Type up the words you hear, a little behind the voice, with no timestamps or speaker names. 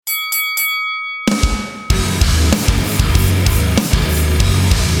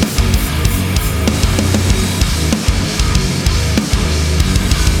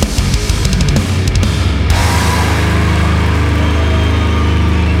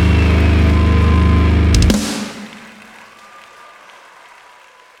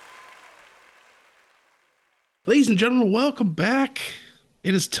Ladies and gentlemen, welcome back.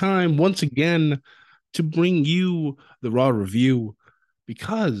 It is time once again to bring you the Raw review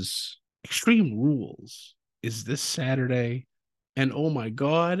because Extreme Rules is this Saturday. And oh my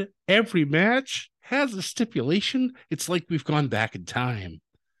God, every match has a stipulation. It's like we've gone back in time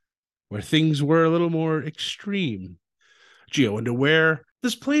where things were a little more extreme. Geo Underwear,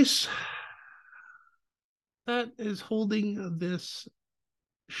 this place that is holding this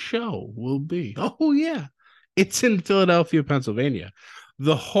show will be. Oh, yeah. It's in Philadelphia, Pennsylvania,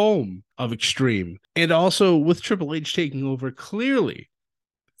 the home of Extreme. And also with Triple H taking over, clearly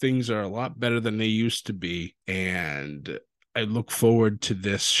things are a lot better than they used to be. And I look forward to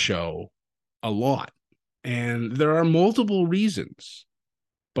this show a lot. And there are multiple reasons,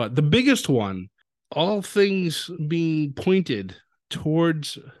 but the biggest one, all things being pointed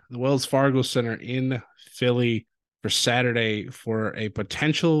towards the Wells Fargo Center in Philly for Saturday for a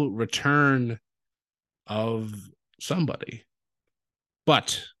potential return of somebody.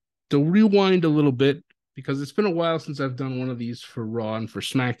 But to rewind a little bit, because it's been a while since I've done one of these for Raw and for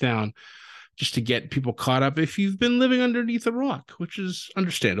SmackDown, just to get people caught up if you've been living underneath a rock, which is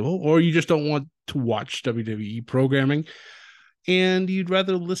understandable, or you just don't want to watch WWE programming and you'd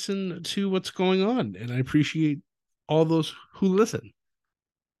rather listen to what's going on. And I appreciate all those who listen.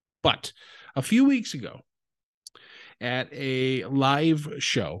 But a few weeks ago, at a live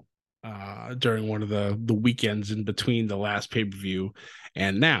show during one of the weekends in between the last pay-per-view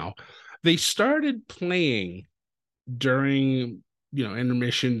and now, they started playing during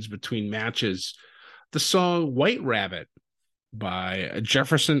intermissions between matches the song White Rabbit by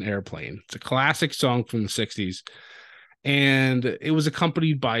Jefferson Airplane. It's a classic song from the 60s, and it was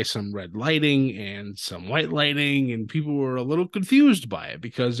accompanied by some red lighting and some white lighting, and people were a little confused by it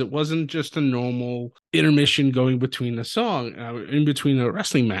because it wasn't just a normal intermission going between a song in between a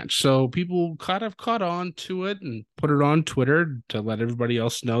wrestling match. So people kind of caught on to it and put it on Twitter to let everybody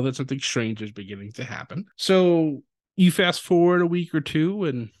else know that something strange is beginning to happen. So you fast forward a week or two,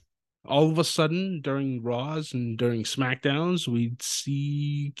 and all of a sudden during Raws and during SmackDowns, we'd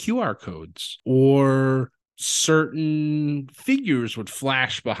see QR codes or certain figures would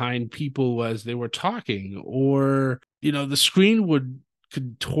flash behind people as they were talking, or the screen would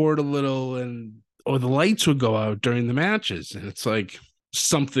contort a little, and or the lights would go out during the matches, and it's like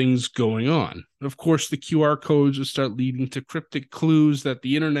something's going on. Of course, the QR codes would start leading to cryptic clues that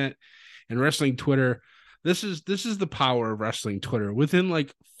the internet and wrestling Twitter, this is the power of wrestling Twitter. Within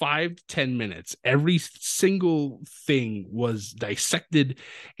like 5 to 10 minutes, every single thing was dissected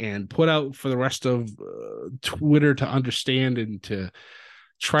and put out for the rest of Twitter to understand and to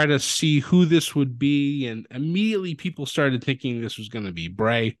try to see who this would be. And immediately people started thinking this was going to be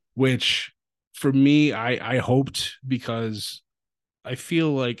Bray, which for me, I hoped, because I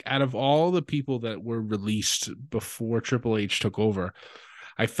feel like out of all the people that were released before Triple H took over,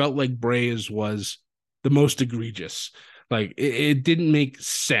 I felt like Bray's was the most egregious. Like it didn't make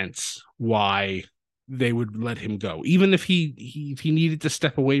sense why they would let him go. Even if if he needed to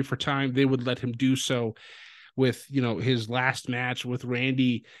step away for time, they would let him do so. With his last match with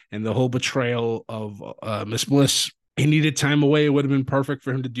Randy and the whole betrayal of Miss Bliss, he needed time away. It would have been perfect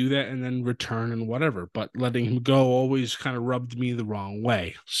for him to do that and then return and whatever. But letting him go always kind of rubbed me the wrong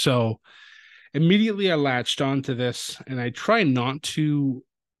way. So immediately I latched onto this, and I try not to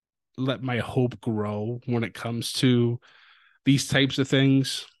let my hope grow when it comes to these types of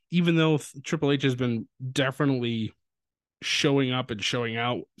things, even though Triple H has been definitely showing up and showing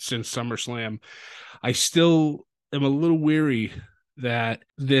out since SummerSlam. I still am a little weary that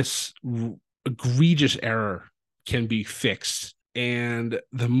this egregious error can be fixed. And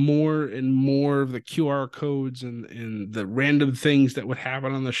the more and more of the QR codes and the random things that would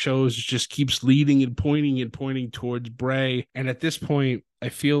happen on the shows just keeps leading and pointing towards Bray. And at this point, I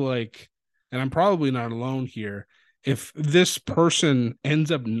feel like, and I'm probably not alone here, if this person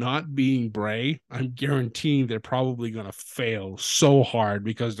ends up not being Bray, I'm guaranteeing they're probably going to fail so hard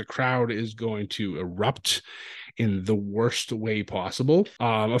because the crowd is going to erupt in the worst way possible.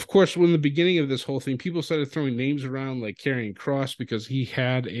 Of course, when the beginning of this whole thing, people started throwing names around like Karrion Kross because he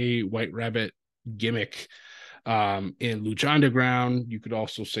had a White Rabbit gimmick in Lucha Underground. You could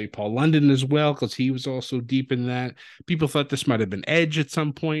also say Paul London as well, because he was also deep in that. People thought this might have been Edge at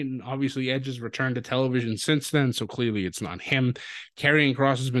some point, and obviously Edge has returned to television since then, so clearly it's not him. Karrion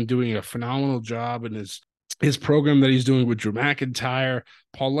Kross has been doing a phenomenal job in his program that he's doing with Drew McIntyre.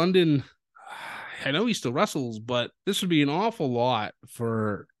 Paul London, I know he still wrestles, but this would be an awful lot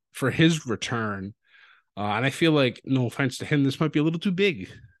for his return. And I feel like, no offense to him, this might be a little too big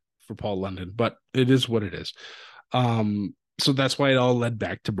for Paul London, but it is what it is. So that's why it all led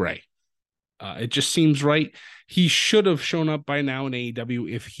back to Bray. It just seems right. He should have shown up by now in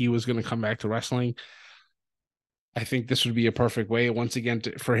AEW if he was going to come back to wrestling. I think this would be a perfect way, once again,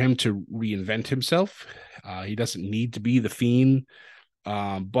 for him to reinvent himself. He doesn't need to be the Fiend.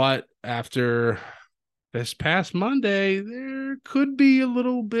 But after this past Monday, there could be a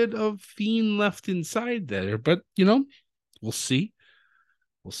little bit of Fiend left inside there. But, we'll see.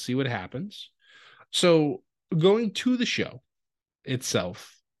 We'll see what happens. So going to the show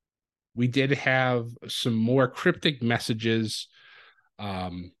itself, we did have some more cryptic messages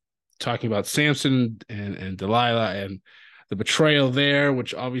talking about Samson and Delilah and the betrayal there,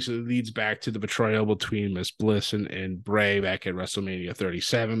 which obviously leads back to the betrayal between Miss Bliss and Bray back at WrestleMania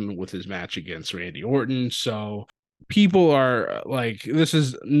 37 with his match against Randy Orton. So people are like, this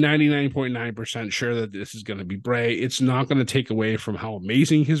is 99.9% sure that this is going to be Bray. It's not going to take away from how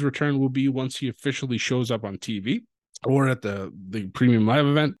amazing his return will be once he officially shows up on TV or at the premium live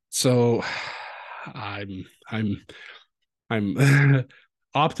event. So I'm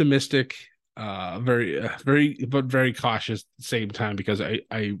optimistic, very cautious at the same time, because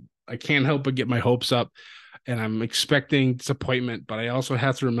I can't help but get my hopes up, and I'm expecting disappointment. But I also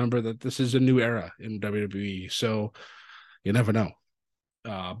have to remember that this is a new era in WWE, so you never know.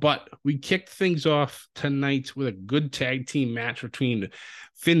 But we kicked things off tonight with a good tag team match between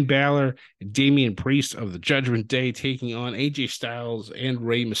Finn Balor and Damian Priest of the Judgment Day taking on AJ Styles and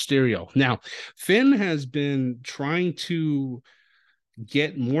Rey Mysterio. Now, Finn has been trying to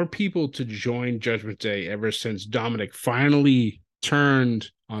get more people to join Judgment Day ever since Dominic finally turned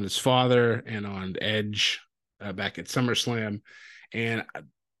on his father and on Edge back at SummerSlam. And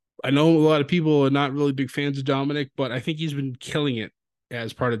I know a lot of people are not really big fans of Dominic, but I think he's been killing it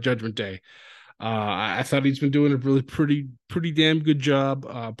as part of Judgment Day. I thought he's been doing a really pretty damn good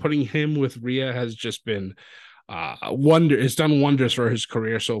job. Putting him with Rhea has just been it's done wonders for his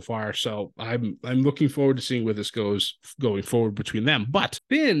career so far. So I'm looking forward to seeing where this goes going forward between them. But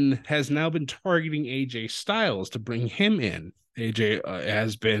Finn has now been targeting AJ Styles to bring him in. AJ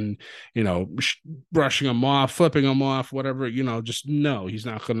has been, brushing him off, flipping him off, whatever, just no, he's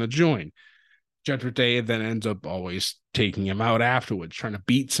not going to join. Judgment Day then ends up always taking him out afterwards, trying to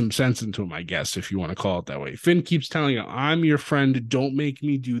beat some sense into him, I guess, if you want to call it that way. Finn keeps telling him, I'm your friend. Don't make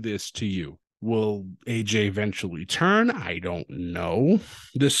me do this to you. Will AJ eventually turn? I don't know.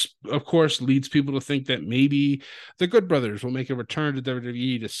 This, of course, leads people to think that maybe the Good Brothers will make a return to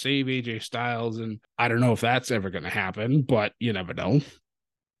WWE to save AJ Styles. And I don't know if that's ever going to happen, but you never know.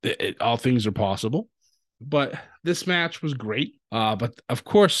 All things are possible. But this match was great. But of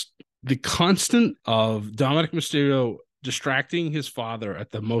course, the constant of Dominic Mysterio distracting his father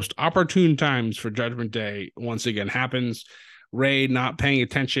at the most opportune times for Judgment Day once again happens. Rey, not paying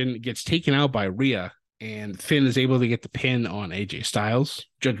attention, gets taken out by Rhea, and Finn is able to get the pin on AJ Styles.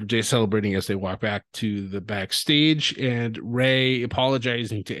 Judgment Day celebrating as they walk back to the backstage, and Rey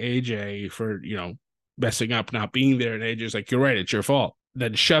apologizing to AJ for, messing up, not being there. And AJ's like, you're right, it's your fault.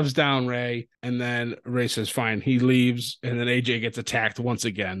 Then shoves down Rey, and then Rey says, fine, he leaves, and then AJ gets attacked once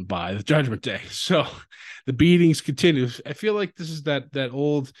again by the Judgment Day. So the beatings continue. I feel like this is that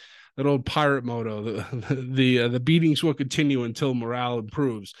old pirate motto, the beatings will continue until morale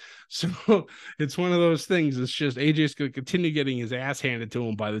improves. So it's one of those things. It's just AJ's going to continue getting his ass handed to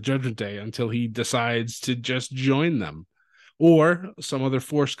him by the Judgment Day until he decides to just join them, or some other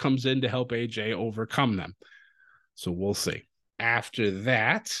force comes in to help AJ overcome them. So we'll see. After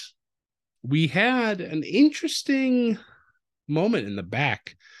that, we had an interesting moment in the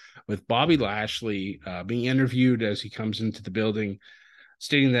back with Bobby Lashley being interviewed as he comes into the building,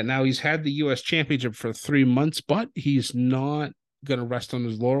 stating that now he's had the U.S. Championship for 3 months, but he's not going to rest on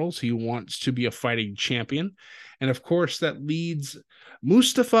his laurels. He wants to be a fighting champion. And of course, that leads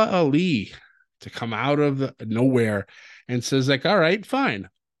Mustafa Ali to come out of nowhere and says, like, all right, fine.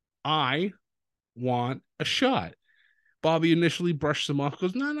 I want a shot. Bobby initially brushes him off,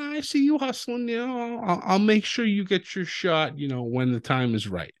 goes, no, I see you hustling. I'll make sure you get your shot, when the time is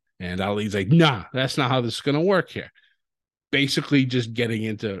right. And Ali's like, nah, that's not how this is going to work here. Basically just getting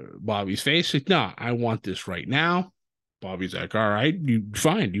into Bobby's face. Like, nah, I want this right now. Bobby's like, all right,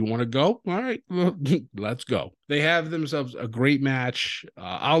 fine. Do you want to go? All right, well, let's go. They have themselves a great match.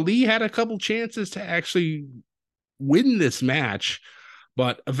 Ali had a couple chances to actually win this match,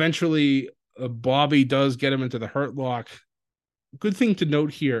 but eventually Bobby does get him into the Hurt Lock. Good thing to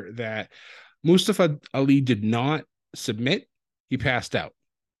note here that Mustafa Ali did not submit. He passed out.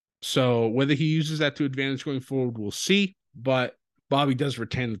 So whether he uses that to advantage going forward, we'll see. But Bobby does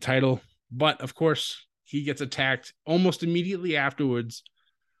retain the title. But of course, he gets attacked almost immediately afterwards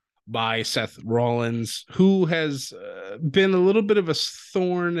by Seth Rollins, who has been a little bit of a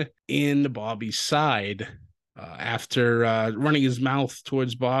thorn in Bobby's side after running his mouth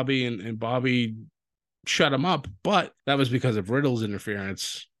towards Bobby, and Bobby shut him up. But that was because of Riddle's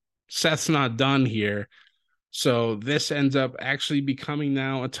interference. Seth's not done here. So this ends up actually becoming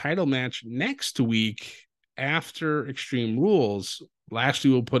now a title match next week after Extreme Rules. Lashley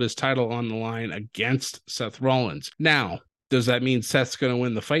will put his title on the line against Seth Rollins. Now, does that mean Seth's going to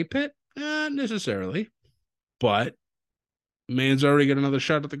win the fight pit? Not necessarily. But man's already got another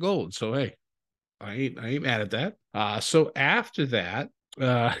shot at the gold. So, hey, I ain't mad at that. So after that,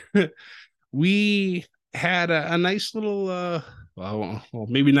 we had a nice little, well,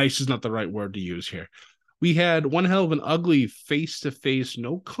 maybe nice is not the right word to use here. We had one hell of an ugly face-to-face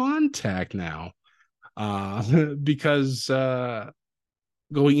no contact now because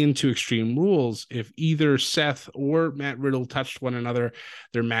going into Extreme Rules, if either Seth or Matt Riddle touched one another,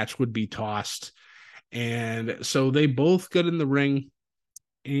 their match would be tossed. And so they both got in the ring,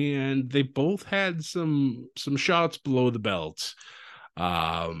 and they both had some shots below the belt.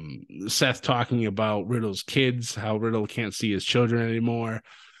 Seth talking about Riddle's kids, how Riddle can't see his children anymore,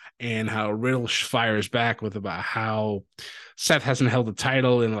 and how Riddle fires back with about how Seth hasn't held a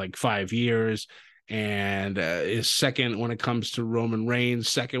title in like 5 years, and is second when it comes to Roman Reigns,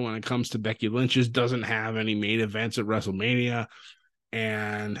 second when it comes to Becky Lynch's, doesn't have any main events at WrestleMania,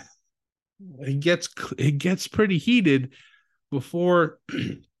 and it gets pretty heated before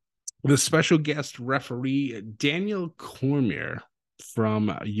the special guest referee Daniel Cormier from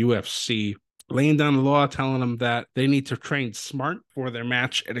UFC laying down the law, telling them that they need to train smart for their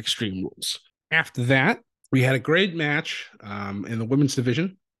match at Extreme Rules. After that, we had a great match in the women's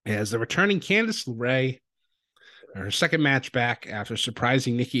division as the returning Candice LeRae, her second match back after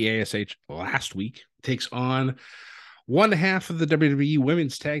surprising Nikki ASH last week, takes on one half of the WWE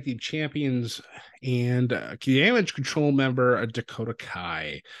Women's Tag Team Champions and Damage Control member Dakota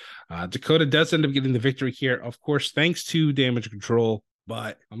Kai. Dakota does end up getting the victory here, of course, thanks to Damage Control.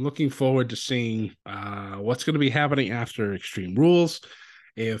 But I'm looking forward to seeing what's going to be happening after Extreme Rules.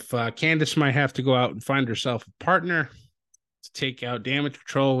 If Candice might have to go out and find herself a partner to take out Damage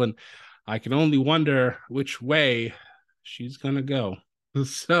Control, and I can only wonder which way she's going to go.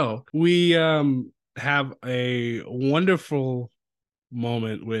 So we have a wonderful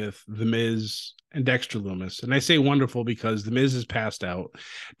moment with The Miz and Dexter Lumis. And I say wonderful because The Miz is passed out.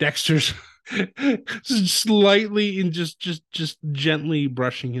 Dexter's slightly and just gently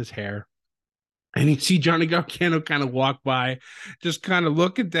brushing his hair. And you see Johnny Gargano kind of walk by, just kind of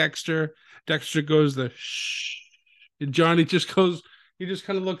look at Dexter. Dexter goes the shh. And Johnny just goes, he just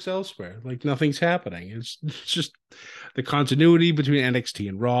kind of looks elsewhere, like nothing's happening. It's just the continuity between NXT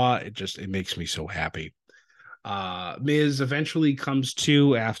and Raw. It makes me so happy. Miz eventually comes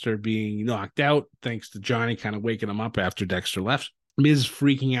to after being knocked out, thanks to Johnny kind of waking him up after Dexter left. Miz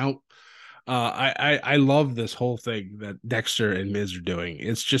freaking out. I love this whole thing that Dexter and Miz are doing.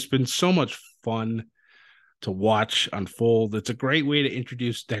 It's just been so much fun to watch unfold. It's a great way to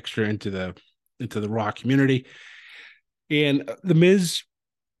introduce Dexter into the Raw community. And the Miz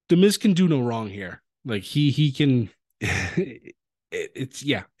can do no wrong here. Like he can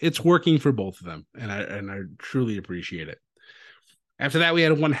it's working for both of them, and I truly appreciate it. After that, we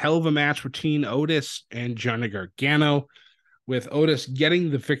had one hell of a match between Otis and Johnny Gargano, with Otis getting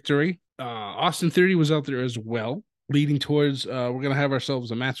the victory. Austin Theory was out there as well, leading towards we're gonna have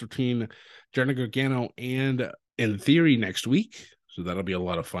ourselves a match between Johnny Gargano and Theory next week, so that'll be a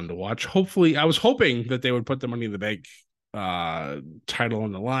lot of fun to watch. Hopefully, I was hoping that they would put the Money in the Bank title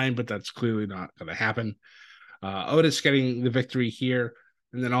on the line, but that's clearly not going to happen. Otis getting the victory here,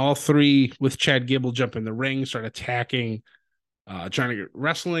 and then all three with Chad Gable jump in the ring, start attacking, trying to get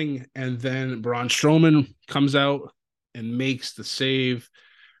wrestling, and then Braun Strowman comes out and makes the save,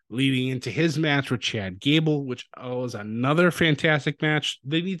 leading into his match with Chad Gable, which is another fantastic match.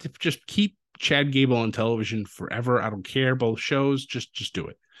 They need to just keep Chad Gable on television forever. I don't care, both shows, just do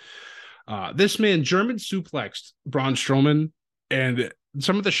it. This man German suplexed Braun Strowman, and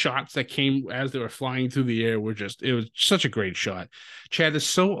some of the shots that came as they were flying through the air were it was such a great shot. Chad is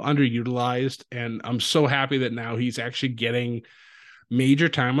so underutilized, and I'm so happy that now he's actually getting major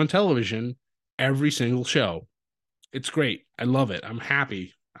time on television every single show. It's great. I love it. I'm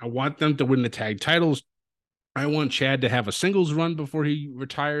happy. I want them to win the tag titles. I want Chad to have a singles run before he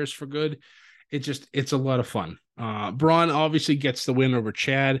retires for good. It's a lot of fun. Braun obviously gets the win over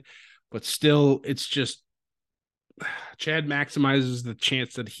Chad, but still, it's just Chad maximizes the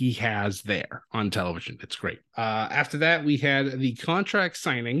chance that he has there on television. It's great. After that, we had the contract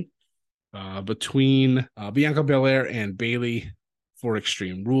signing between Bianca Belair and Bayley for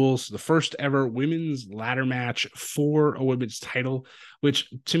Extreme Rules, the first ever women's ladder match for a women's title, which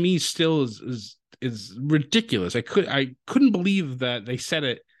to me still is ridiculous. I couldn't believe that they said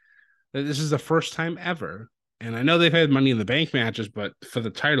it, that this is the first time ever. And I know they've had Money in the Bank matches, but for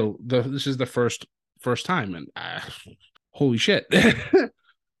the title, this is the first time, and holy shit.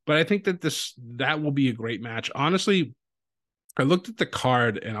 But I think that will be a great match. Honestly, I looked at the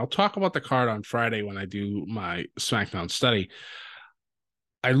card, and I'll talk about the card on Friday when I do my SmackDown study.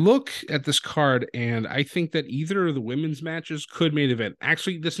 I look at this card, and I think that either of the women's matches could main event.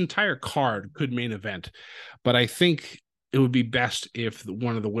 Actually, this entire card could main event, but I think it would be best if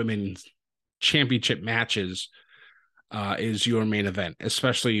one of the women's championship matches is your main event,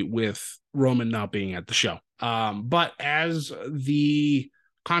 especially with Roman not being at the show. But as the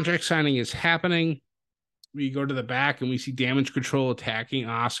contract signing is happening, we go to the back and we see Damage Control attacking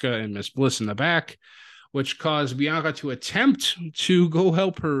Asuka and Miss Bliss in the back, which caused Bianca to attempt to go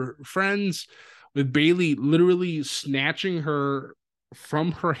help her friends, with Bayley literally snatching her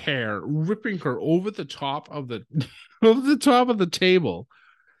from her hair, ripping her over the top of the table.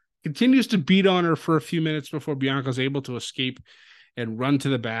 Continues to beat on her for a few minutes before Bianca's able to escape and run to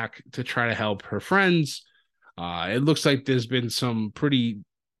the back to try to help her friends. It looks like there's been some pretty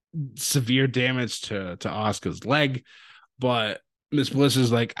severe damage to Asuka's leg, but Miss Bliss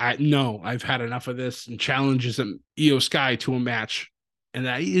is like, I've had enough of this, and challenges Io Sky to a match, and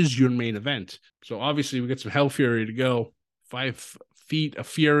that is your main event. So obviously we get some Hell Fury to go. 5 feet of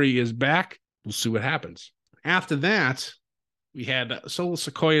Fury is back. We'll see what happens. After that, we had Solo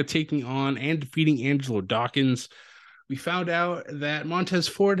Sikoa taking on and defeating Angelo Dawkins. We found out that Montez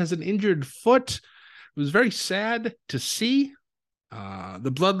Ford has an injured foot. It was very sad to see.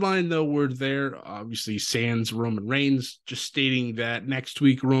 The Bloodline, though, were there. Obviously, sans Roman Reigns, just stating that next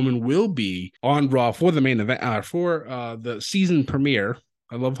week Roman will be on Raw for the main event, for the season premiere.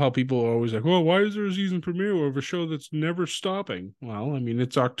 I love how people are always like, well, why is there a season premiere of a show that's never stopping? Well, I mean,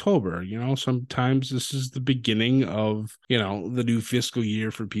 it's October, sometimes this is the beginning of, the new fiscal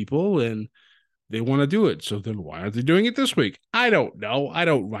year for people, and they want to do it. So then why aren't they doing it this week? I don't know. I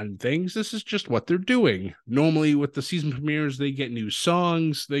don't run things. This is just what they're doing. Normally with the season premieres, they get new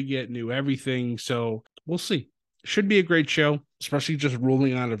songs, they get new everything. So we'll see. Should be a great show, especially just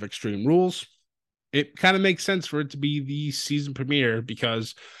rolling out of Extreme Rules. It kind of makes sense for it to be the season premiere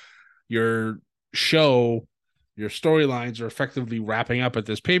because your show, your storylines are effectively wrapping up at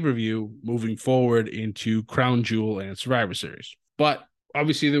this pay-per-view, moving forward into Crown Jewel and Survivor Series. But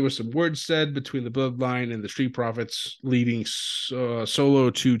obviously, there was some words said between the Bloodline and the Street Profits, leading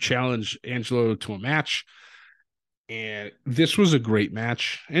Solo to challenge Angelo to a match. And this was a great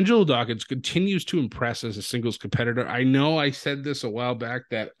match. Angelo Dawkins continues to impress as a singles competitor. I know I said this a while back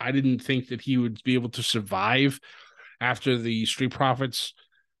that I didn't think that he would be able to survive after the Street Profits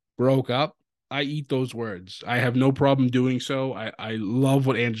broke up. I eat those words. I have no problem doing so. I love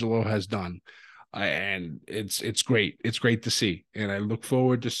what Angelo has done. And it's great. It's great to see. And I look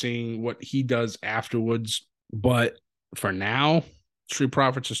forward to seeing what he does afterwards. But for now, Street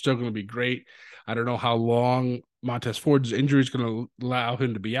Profits are still going to be great. I don't know how long Montez Ford's injury is going to allow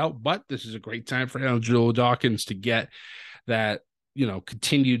him to be out, but this is a great time for Angelo Dawkins to get that,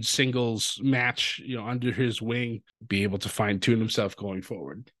 continued singles match, under his wing, be able to fine-tune himself going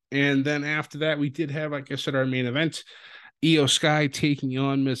forward. And then after that, we did have, like I said, our main event, Io Sky taking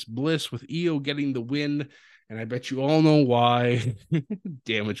on Miss Bliss, with Io getting the win. And I bet you all know why.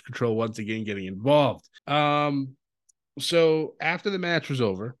 Damage Control once again getting involved. So after the match was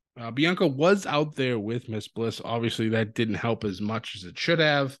over, Bianca was out there with Miss Bliss. Obviously, that didn't help as much as it should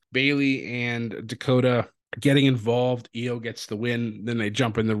have. Bayley and Dakota getting involved. Io gets the win. Then they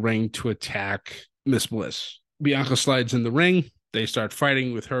jump in the ring to attack Miss Bliss. Bianca slides in the ring. They start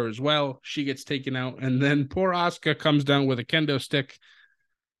fighting with her as well. She gets taken out. And then poor Asuka comes down with a kendo stick.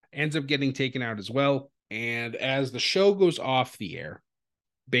 Ends up getting taken out as well. And as the show goes off the air,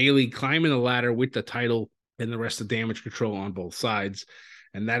 Bayley climbing the ladder with the title and the rest of Damage Control on both sides.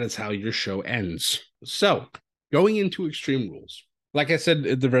 And that is how your show ends. So, going into Extreme Rules. Like I said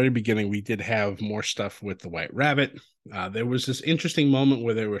at the very beginning, we did have more stuff with the White Rabbit. There was this interesting moment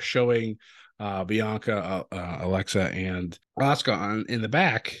where they were showing Bianca, Alexa, and Asuka in the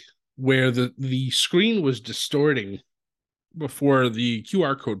back, where the screen was distorting before the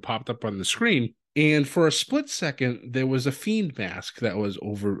QR code popped up on the screen. And for a split second, there was a Fiend mask that was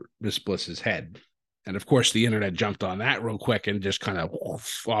over Miss Bliss's head. And of course, the internet jumped on that real quick and just kind of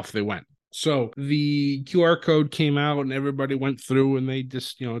off they went. So the QR code came out and everybody went through and they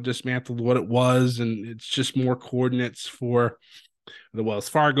just, dismantled what it was. And it's just more coordinates for the Wells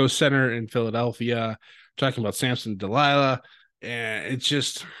Fargo Center in Philadelphia, talking about Samson Delilah. And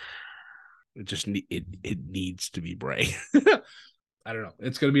it needs to be Bray. I don't know.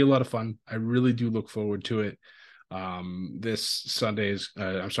 It's going to be a lot of fun. I really do look forward to it. This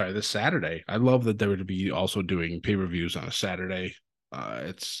Saturday. I love that they were to be also doing pay-per-views on a Saturday.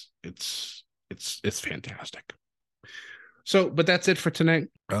 It's fantastic. So, but that's it for tonight.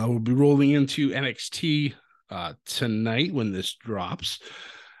 We'll be rolling into NXT tonight when this drops,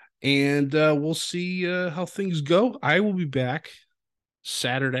 and we'll see how things go. I will be back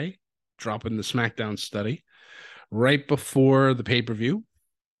Saturday, dropping the SmackDown study right before the pay-per-view.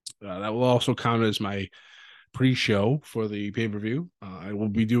 That will also count as my pre-show for the pay-per-view. I will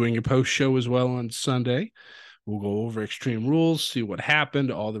be doing a post-show as well on Sunday. We'll go over Extreme Rules, see what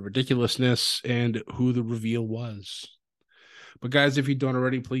happened, all the ridiculousness, and who the reveal was. But guys, if you don't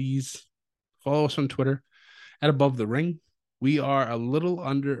already, please follow us on Twitter at Above the Ring. We are a little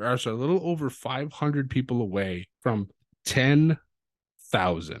over 500 people away from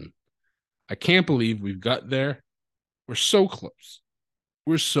 10,000. I can't believe we've got there. We're so close.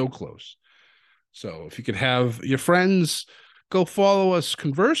 So if you could have your friends go follow us,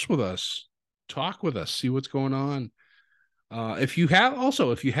 converse with us, talk with us, see what's going on. If you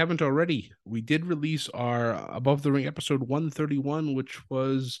haven't already, we did release our Above the Ring episode 131, which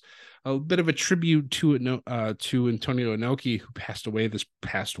was a bit of a tribute to Antonio Inoki, who passed away this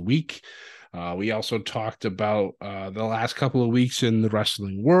past week. We also talked about the last couple of weeks in the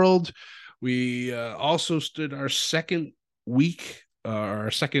wrestling world. We also stood our second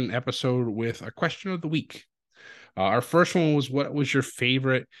episode with a question of the week. Our first one was, what was your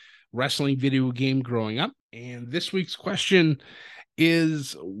favorite wrestling video game growing up? And this week's question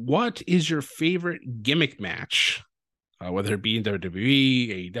is, what is your favorite gimmick match? Whether it be in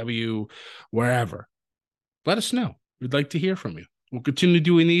WWE, AEW, wherever. Let us know. We'd like to hear from you. We'll continue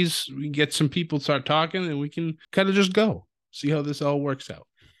doing these. We can get some people to start talking, and we can kind of just go. See how this all works out.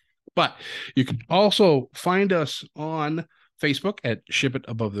 But you can also find us on Facebook at Ship It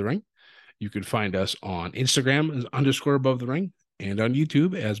Above the Ring. You can find us on Instagram as _Above the Ring, and on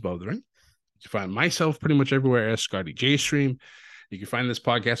YouTube as Above the Ring. You can find myself pretty much everywhere as Scotty J Stream. You can find this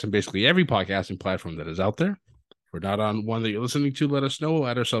podcast on basically every podcasting platform that is out there. If we're not on one that you're listening to, let us know. We'll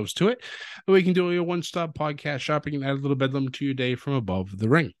add ourselves to it. And we can do a one-stop podcast shopping and add a little bedlam to your day from Above the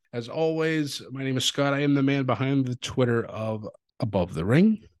Ring. As always, my name is Scott. I am the man behind the Twitter of Above the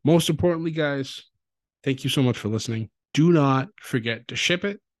Ring. Most importantly, guys, thank you so much for listening. Do not forget to ship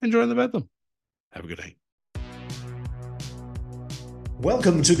it and join the bedlam. Have a good night.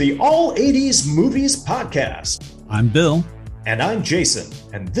 Welcome to the All 80s Movies Podcast. I'm Bill. And I'm Jason.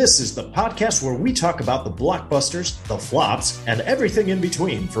 And this is the podcast where we talk about the blockbusters, the flops, and everything in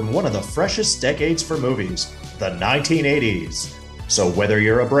between from one of the freshest decades for movies, the 1980s. So whether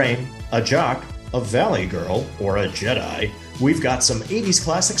you're a brain, a jock, a valley girl, or a Jedi, we've got some 80s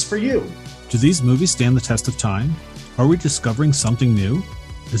classics for you. Do these movies stand the test of time? Are we discovering something new?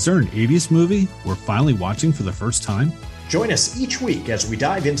 Is there an 80s movie we're finally watching for the first time? Join us each week as we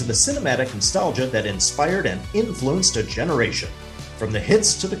dive into the cinematic nostalgia that inspired and influenced a generation. From the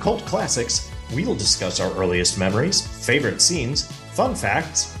hits to the cult classics, we'll discuss our earliest memories, favorite scenes, fun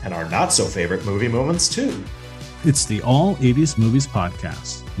facts, and our not-so-favorite movie moments too. It's the All 80s Movies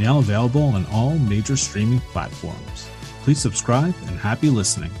Podcast, now available on all major streaming platforms. Please subscribe and happy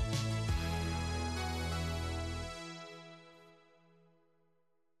listening.